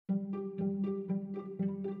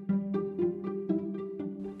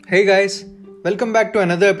Hey guys, welcome back to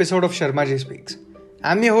another episode of Sharma Ji Speaks.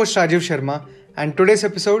 I'm your host Rajiv Sharma, and today's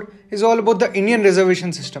episode is all about the Indian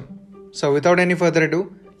reservation system. So without any further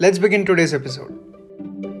ado, let's begin today's episode.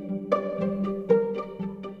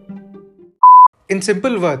 In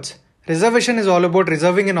simple words, reservation is all about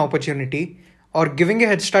reserving an opportunity or giving a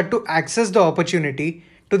head start to access the opportunity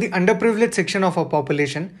to the underprivileged section of our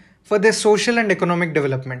population for their social and economic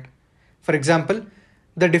development. For example,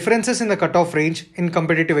 the differences in the cutoff range in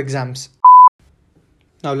competitive exams.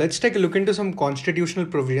 Now let's take a look into some constitutional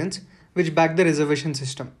provisions which back the reservation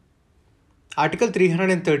system. Article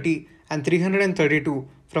 330 and 332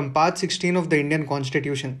 from Part 16 of the Indian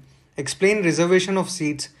Constitution explain reservation of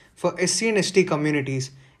seats for SC and ST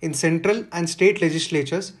communities in central and state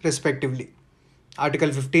legislatures respectively.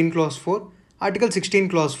 Article 15 Clause 4, Article 16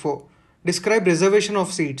 Clause 4 describe reservation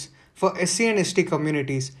of seats for SC and ST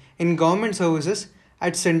communities in government services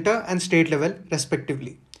at center and state level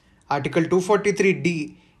respectively. Article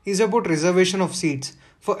 243D is about reservation of seats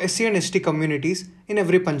for SC and ST communities in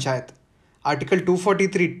every panchayat. Article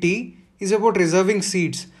 243T is about reserving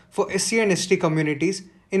seats for SC and ST communities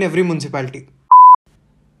in every municipality.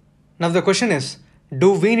 Now the question is,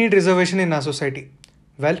 do we need reservation in our society?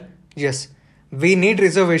 Well, yes, we need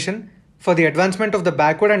reservation for the advancement of the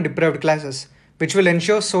backward and deprived classes, which will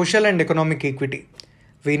ensure social and economic equity.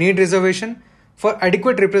 We need reservation for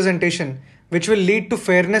adequate representation, which will lead to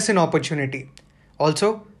fairness in opportunity.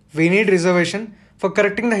 Also, we need reservation for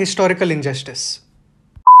correcting the historical injustice.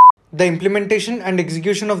 The implementation and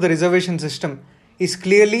execution of the reservation system is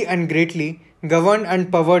clearly and greatly governed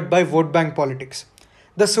and powered by vote bank politics.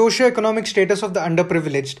 The socio-economic status of the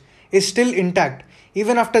underprivileged is still intact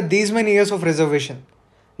even after these many years of reservation.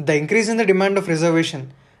 The increase in the demand of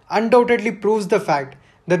reservation undoubtedly proves the fact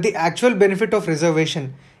that the actual benefit of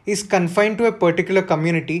reservation is confined to a particular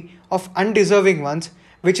community of undeserving ones,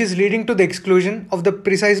 which is leading to the exclusion of the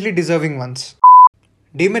precisely deserving ones.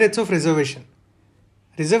 Demerits of reservation.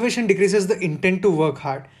 Reservation decreases the intent to work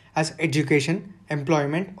hard, as education,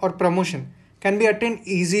 employment, or promotion can be attained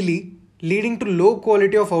easily, leading to low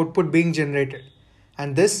quality of output being generated.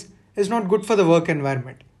 And this is not good for the work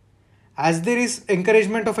environment. As there is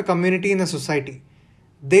encouragement of a community in a society,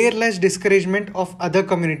 there lies discouragement of other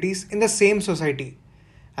communities in the same society.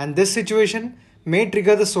 And this situation may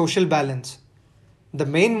trigger the social balance. The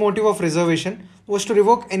main motive of reservation was to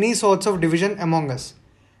revoke any sorts of division among us.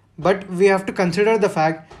 But we have to consider the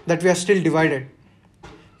fact that we are still divided.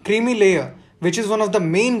 Creamy layer, which is one of the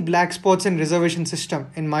main black spots in reservation system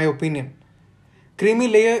in my opinion. Creamy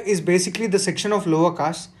layer is basically the section of lower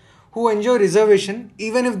castes who enjoy reservation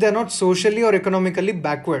even if they are not socially or economically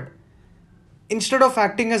backward. Instead of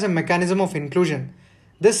acting as a mechanism of inclusion,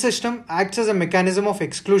 this system acts as a mechanism of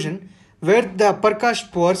exclusion where the upper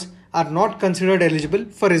caste poor are not considered eligible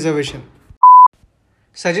for reservation.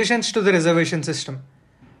 Suggestions to the reservation system.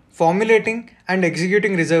 Formulating and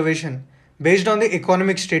executing reservation based on the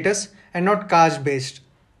economic status and not caste based.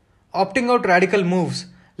 Opting out radical moves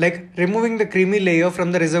like removing the creamy layer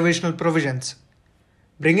from the reservational provisions.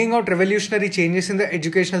 Bringing out revolutionary changes in the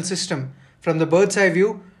educational system from the bird's eye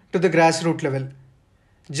view to the grassroots level.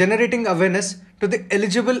 Generating awareness to the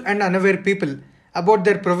eligible and unaware people about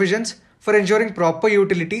their provisions for ensuring proper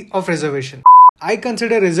utility of reservation. I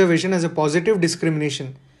consider reservation as a positive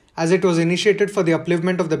discrimination as it was initiated for the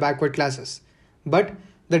upliftment of the backward classes. But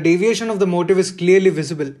the deviation of the motive is clearly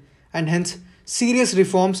visible and hence serious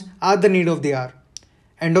reforms are the need of the hour.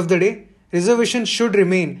 End of the day, reservation should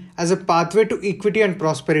remain as a pathway to equity and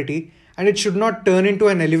prosperity, and it should not turn into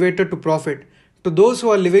an elevator to profit to those who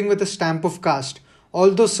are living with a stamp of caste,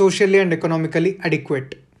 although socially and economically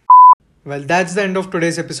adequate. Well, that's the end of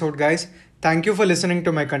today's episode, guys. Thank you for listening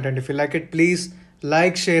to my content. If you like it, please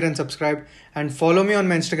like, share and subscribe, and follow me on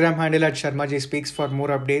my Instagram handle at SharmaJSpeaks for more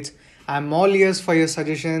updates. I'm all ears for your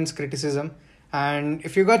suggestions, criticism, and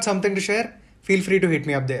if you got something to share, feel free to hit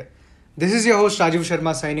me up there. This is your host Rajiv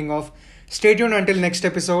Sharma signing off. Stay tuned until next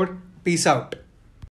episode. Peace out.